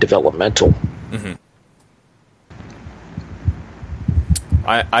making in developmental. Mm-hmm.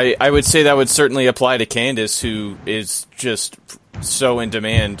 I would say that would certainly apply to Candice, who is just so in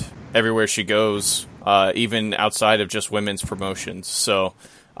demand everywhere she goes, even outside of just women's promotions. So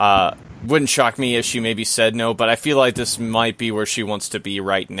wouldn't shock me if she maybe said no, but I feel like this might be where she wants to be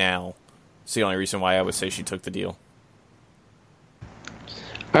right now. It's the only reason why I would say she took the deal.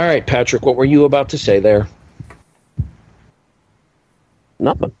 All right, Patrick, what were you about to say there?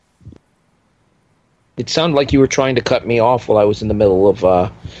 Nothing. It sounded like you were trying to cut me off while I was in the middle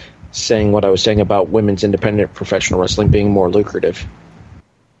of saying what I was saying about women's independent professional wrestling being more lucrative.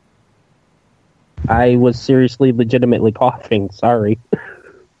 I was seriously, legitimately coughing. Sorry.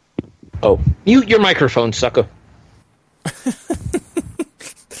 Oh, mute your microphone, sucker.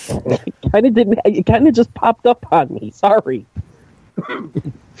 It kind of just popped up on me. Sorry.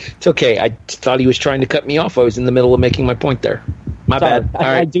 It's okay. I thought he was trying to cut me off. I was in the middle of making my point there. My bad. All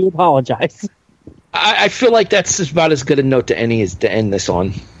right. I do apologize. I feel like that's about as good a note to any as to end this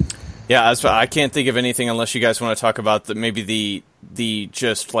on. Yeah, I can't think of anything unless you guys want to talk about maybe the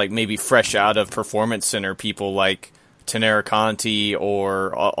just like maybe fresh out of Performance Center people like Tenera Conti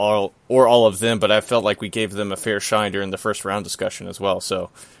or all of them, but I felt like we gave them a fair shine during the first round discussion as well.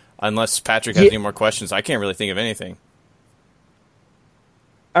 So unless Patrick has any more questions, I can't really think of anything.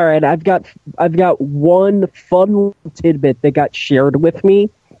 All right, I've got one fun tidbit that got shared with me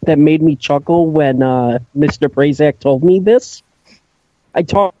that made me chuckle when Mr. Prazak told me this. I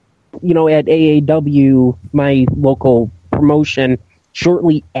talked, at AAW, my local promotion,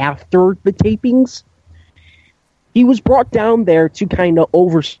 shortly after the tapings. He was brought down there to kind of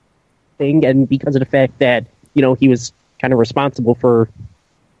oversee thing, and because of the fact that, he was kind of responsible for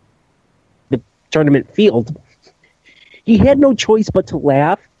the tournament field, he had no choice but to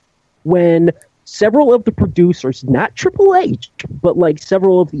laugh when several of the producers, not Triple H, but like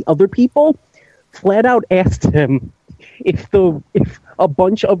several of the other people, flat out asked him if a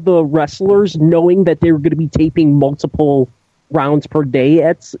bunch of the wrestlers, knowing that they were going to be taping multiple rounds per day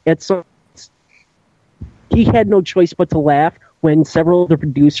at some, he had no choice but to laugh when several of the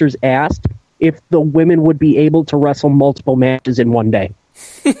producers asked if the women would be able to wrestle multiple matches in one day.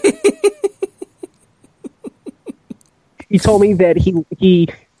 He told me that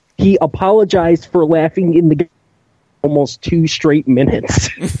he apologized for laughing in the almost 2 straight minutes.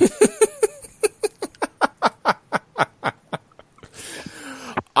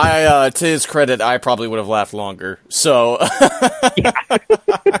 To his credit, I probably would have laughed longer. So, yeah.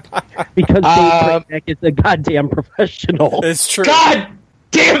 Because Dave Prazak is a goddamn professional. It's true. God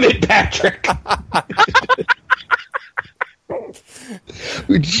damn it, Patrick!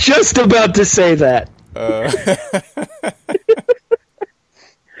 We're just about to say that.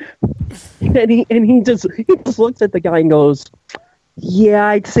 And he just looks at the guy and goes, "Yeah,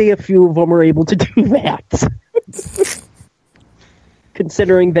 I'd say a few of them are able to do that."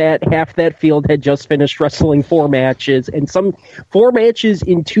 Considering that half that field had just finished wrestling 4 matches, and some 4 matches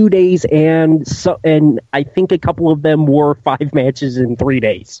in 2 days, and I think a couple of them were 5 matches in 3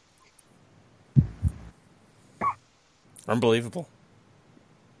 days. Unbelievable.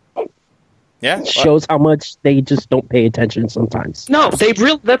 Yeah, shows how much they just don't pay attention sometimes. No,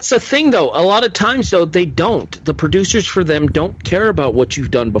 that's the thing, though. A lot of times, though, they don't. The producers for them don't care about what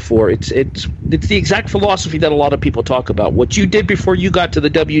you've done before. It's the exact philosophy that a lot of people talk about. What you did before you got to the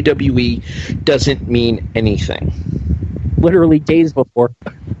WWE doesn't mean anything. Literally days before.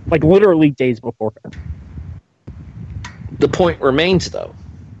 Like, literally days before her. The point remains, though.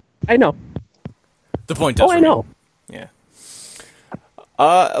 I know. The point does. I know. Yeah.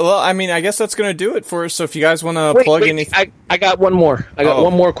 Well, I mean, I guess that's going to do it for us. So if you guys want to plug anything... I got one more.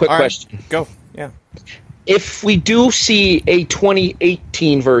 One more quick question. Go. Yeah. If we do see a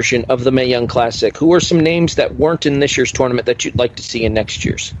 2018 version of the Mae Young Classic, who are some names that weren't in this year's tournament that you'd like to see in next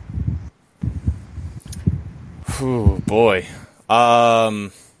year's? Oh, boy.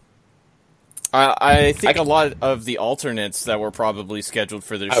 I think a lot of the alternates that were probably scheduled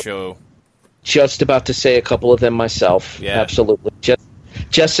for this show. Just about to say a couple of them myself. Yeah. Absolutely.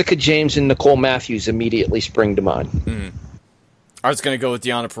 Jessica James and Nicole Matthews immediately spring to mind. Mm-hmm. I was going to go with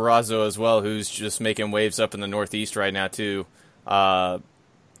Deonna Purrazzo as well, who's just making waves up in the Northeast right now, too. Deonna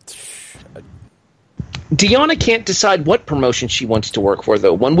can't decide what promotion she wants to work for,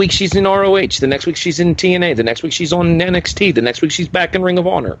 though. One week she's in ROH, the next week she's in TNA, the next week she's on NXT, the next week she's back in Ring of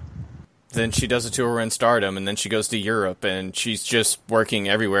Honor. Then she does a tour in Stardom, and then she goes to Europe, and she's just working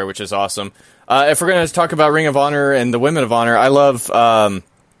everywhere, which is awesome. If we're going to talk about Ring of Honor and the Women of Honor, I love... I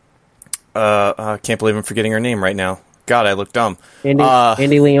can't believe I'm forgetting her name right now. God, I look dumb.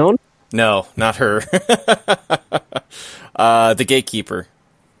 Andy Leon? No, not her. The Gatekeeper.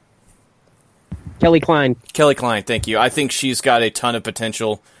 Kelly Klein, thank you. I think she's got a ton of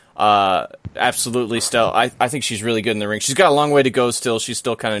potential. Absolutely still. I think she's really good in the ring. She's got a long way to go still. She's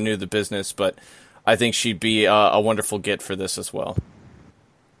still kind of new to the business, but I think she'd be a wonderful get for this as well.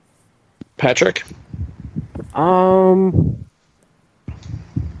 Patrick?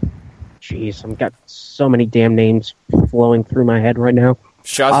 Jeez, I've got so many damn names flowing through my head right now.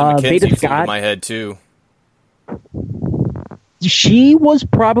 Shazza McKenzie Veda flew Scott. in my head, too. She was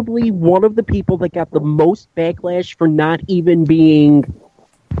probably one of the people that got the most backlash for not even being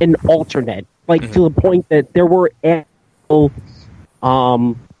an alternate. Like, to the point that there were actual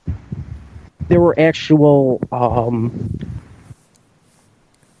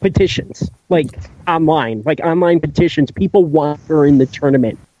petitions, like online petitions. People want her in the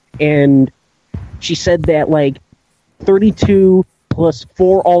tournament. And she said that, 32 plus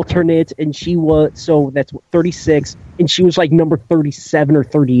 4 alternates, and she was, so that's 36, and she was, number 37 or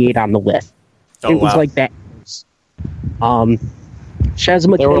 38 on the list. Oh, it was wow. like that. Shazza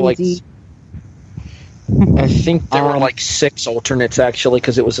McKenzie. I think there were 6 alternates, actually,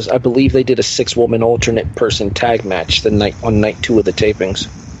 because it was, I believe they did a 6-woman alternate person tag match on night 2 of the tapings.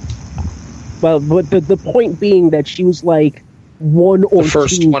 Well, but the point being that she was, one or the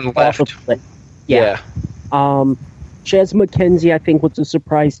first two one left. Yeah. Shazza McKenzie, I think, was a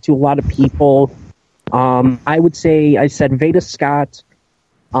surprise to a lot of people. I would say, I said Veda Scott.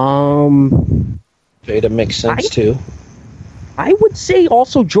 Veda makes sense, too. I would say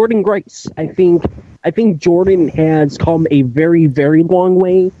also Jordan Grace. I think Jordan has come a very, very long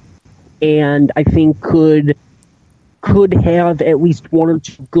way, and I think could have at least 1 or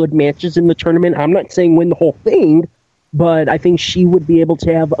 2 good matches in the tournament. I'm not saying win the whole thing, but I think she would be able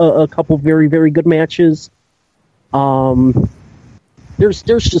to have a couple very, very good matches. There's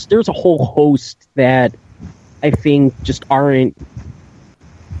a whole host that I think just aren't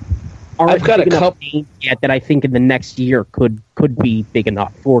I've got a couple yet that I think in the next year could be big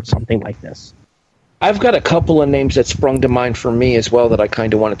enough for something like this. I've got a couple of names that sprung to mind for me as well that I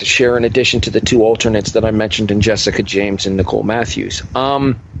kind of wanted to share, in addition to the 2 alternates that I mentioned in Jessica James and Nicole Matthews.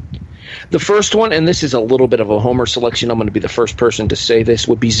 The first one, and this is a little bit of a homer selection, I'm going to be the first person to say this,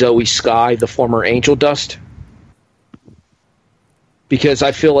 would be Zoe Sky, the former Angel Dust. Because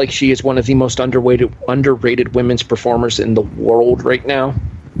I feel like she is one of the most underrated women's performers in the world right now.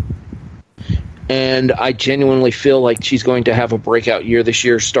 And I genuinely feel like she's going to have a breakout year this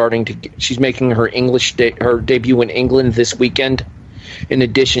year. She's making her her debut in England this weekend, in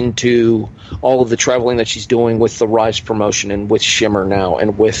addition to all of the traveling that she's doing with the Rise promotion and with Shimmer now,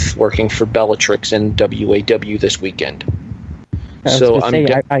 and with working for Bellatrix and WAW this weekend. I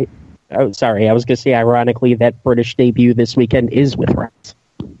was going to say, ironically, that British debut this weekend is with Rise.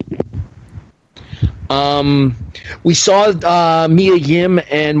 We saw Mia Yim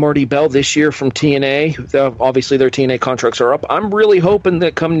and Marty Bell this year from TNA. Obviously, their TNA contracts are up. I'm really hoping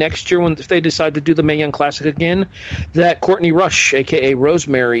that come next year, if they decide to do the Mae Young Classic again, that Courtney Rush, a.k.a.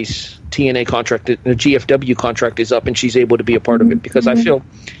 Rosemary's TNA contract, the GFW contract, is up, and she's able to be a part of it, because I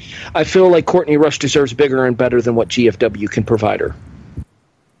feel like Courtney Rush deserves bigger and better than what GFW can provide her.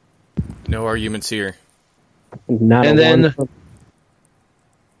 No arguments here.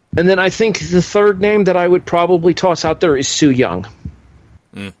 And then I think the third name that I would probably toss out there is Sue Young.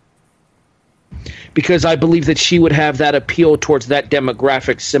 Because I believe that she would have that appeal towards that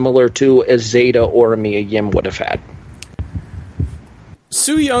demographic similar to a Zeta or a Mia Yim would have had.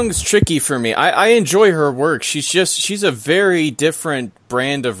 Su Young's tricky for me. I enjoy her work. She's a very different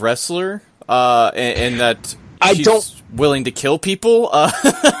brand of wrestler, in that she's willing to kill people.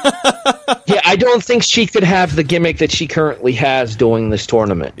 Yeah, I don't think she could have the gimmick that she currently has doing this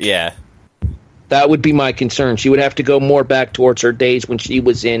tournament. Yeah. That would be my concern. She would have to go more back towards her days when she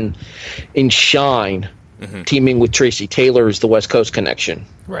was in Shine, teaming with Tracy Taylor as the West Coast connection.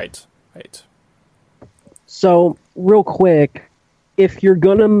 Right. So, real quick, if you're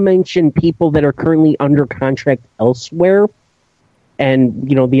going to mention people that are currently under contract elsewhere, and,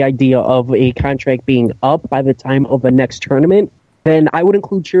 the idea of a contract being up by the time of the next tournament, then I would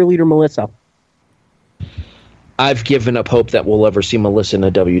include cheerleader Melissa. I've given up hope that we'll ever see Melissa in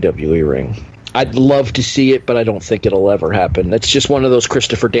a WWE ring. I'd love to see it, but I don't think it'll ever happen. That's just one of those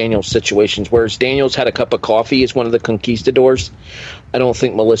Christopher Daniels situations, whereas Daniels had a cup of coffee as one of the conquistadors. I don't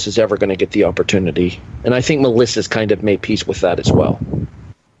think Melissa's ever going to get the opportunity. And I think Melissa's kind of made peace with that as well.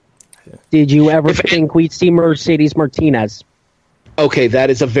 Did you ever think we'd see Mercedes Martinez? Okay, that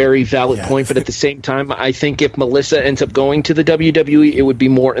is a very valid point, but at the same time, I think if Melissa ends up going to the WWE, it would be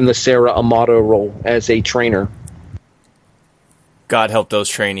more in the Sarah Amato role as a trainer. God help those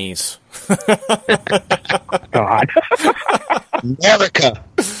trainees. God. America.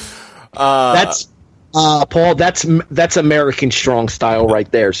 That's Paul. That's American strong style right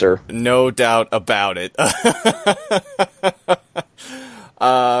there, sir. No doubt about it.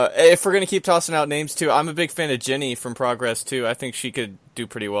 If we're gonna keep tossing out names too, I'm a big fan of Jenny from Progress too. I think she could do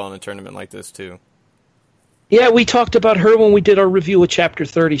pretty well in a tournament like this too. Yeah, we talked about her when we did our review of Chapter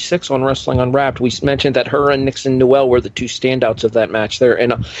 36 on Wrestling Unwrapped. We mentioned that her and Nixon Newell were the two standouts of that match there.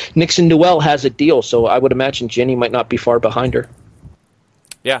 And Nixon Newell has a deal, so I would imagine Jenny might not be far behind her.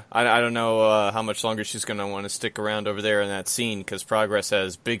 Yeah, I don't know how much longer she's going to want to stick around over there in that scene, because Progress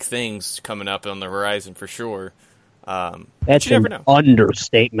has big things coming up on the horizon for sure. That's you never an know.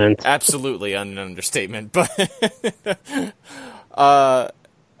 understatement. Absolutely an understatement. But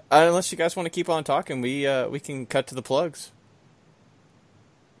unless you guys want to keep on talking, we can cut to the plugs.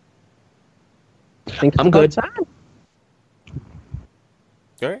 I'm good. All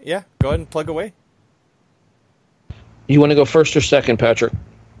right, yeah, go ahead and plug away. You want to go first or second, Patrick?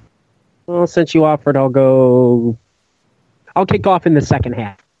 Well, since you offered, I'll kick off in the second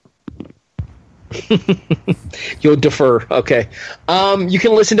half. You'll defer. Okay. You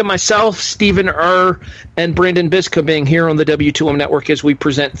can listen to myself, Stephen and Brandon Biscobing here on the W2M Network as we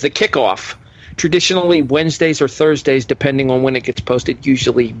present The Kickoff. Traditionally Wednesdays or Thursdays, depending on when it gets posted,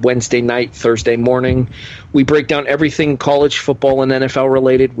 usually Wednesday night, Thursday morning. We break down everything college football and NFL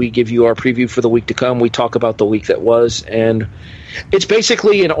related. We give you our preview for the week to come. We talk about the week that was. And it's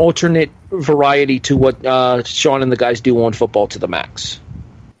basically an alternate variety to what Sean and the guys do on Football to the Max.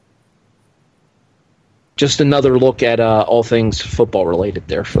 Just another look at all things football related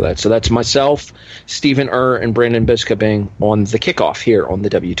there for that. So that's myself, Stephen and Brandon Biscobing on The Kickoff here on the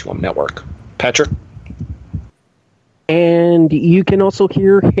W2M Network. Patrick? And you can also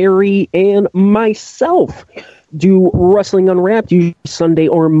hear Harry and myself do Wrestling Unwrapped, usually Sunday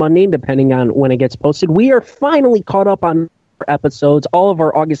or Monday, depending on when it gets posted. We are finally caught up on episodes, all of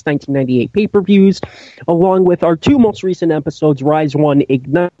our August 1998 pay-per-views, along with our two most recent episodes, Rise 1,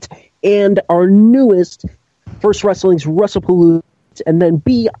 Ignite, and our newest, First Wrestling's WrestlePalooza, and then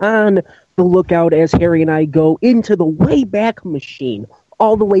be on the lookout as Harry and I go into the Wayback Machine,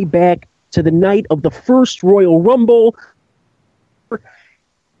 all the way back to the night of the first Royal Rumble,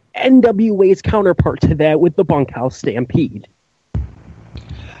 NWA's counterpart to that with the Bunkhouse Stampede.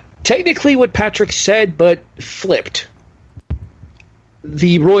 Technically what Patrick said, but flipped.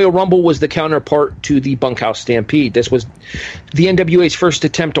 The Royal Rumble was the counterpart to the Bunkhouse Stampede. This was the NWA's first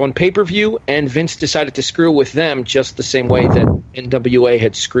attempt on pay-per-view, and Vince decided to screw with them just the same way that NWA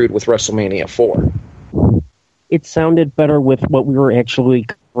had screwed with WrestleMania 4. It sounded better with what we were actually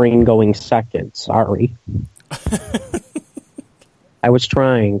covering going second. Sorry. I was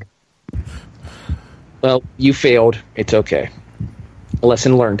trying. Well, you failed. It's okay.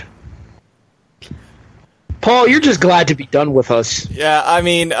 Lesson learned. Paul, you're just glad to be done with us. Yeah, I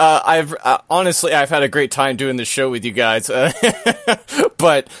mean, I've honestly had a great time doing this show with you guys,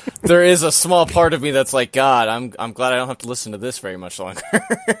 but there is a small part of me that's like, God, I'm glad I don't have to listen to this very much longer.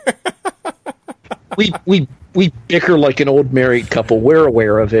 we bicker like an old married couple. We're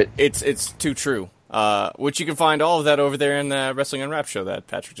aware of it. It's too true. Which you can find all of that over there in the Wrestling Unwrapped show that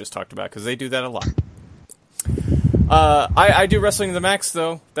Patrick just talked about, because they do that a lot. I do Wrestling to the Max,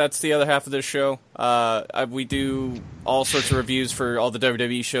 though. That's the other half of this show. We do all sorts of reviews for all the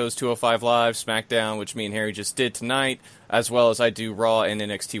WWE shows, 205 Live, SmackDown, which me and Harry just did tonight, as well as I do Raw and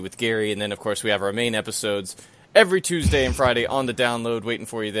NXT with Gary, and then, of course, we have our main episodes every Tuesday and Friday on the download, waiting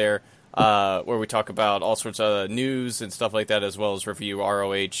for you there, where we talk about all sorts of news and stuff like that, as well as review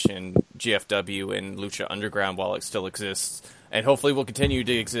ROH and GFW and Lucha Underground while it still exists. And hopefully will continue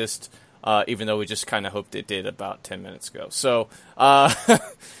to exist, even though we just kind of hoped it did about 10 minutes ago. So,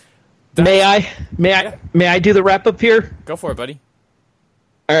 may I do the wrap up here? Go for it, buddy.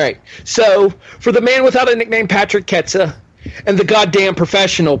 All right. So, for the man without a nickname, Patrick Ketza, and the goddamn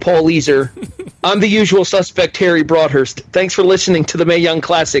professional, Paul Leazar, I'm the usual suspect, Harry Broadhurst. Thanks for listening to the Mae Young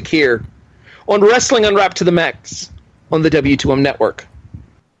Classic here on Wrestling Unwrapped to the Max on the W2M Network.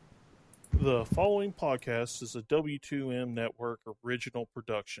 The following podcast is a W2M Network original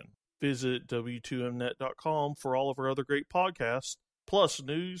production. Visit W2Mnet.com for all of our other great podcasts, plus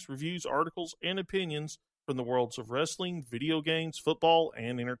news, reviews, articles, and opinions from the worlds of wrestling, video games, football,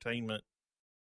 and entertainment.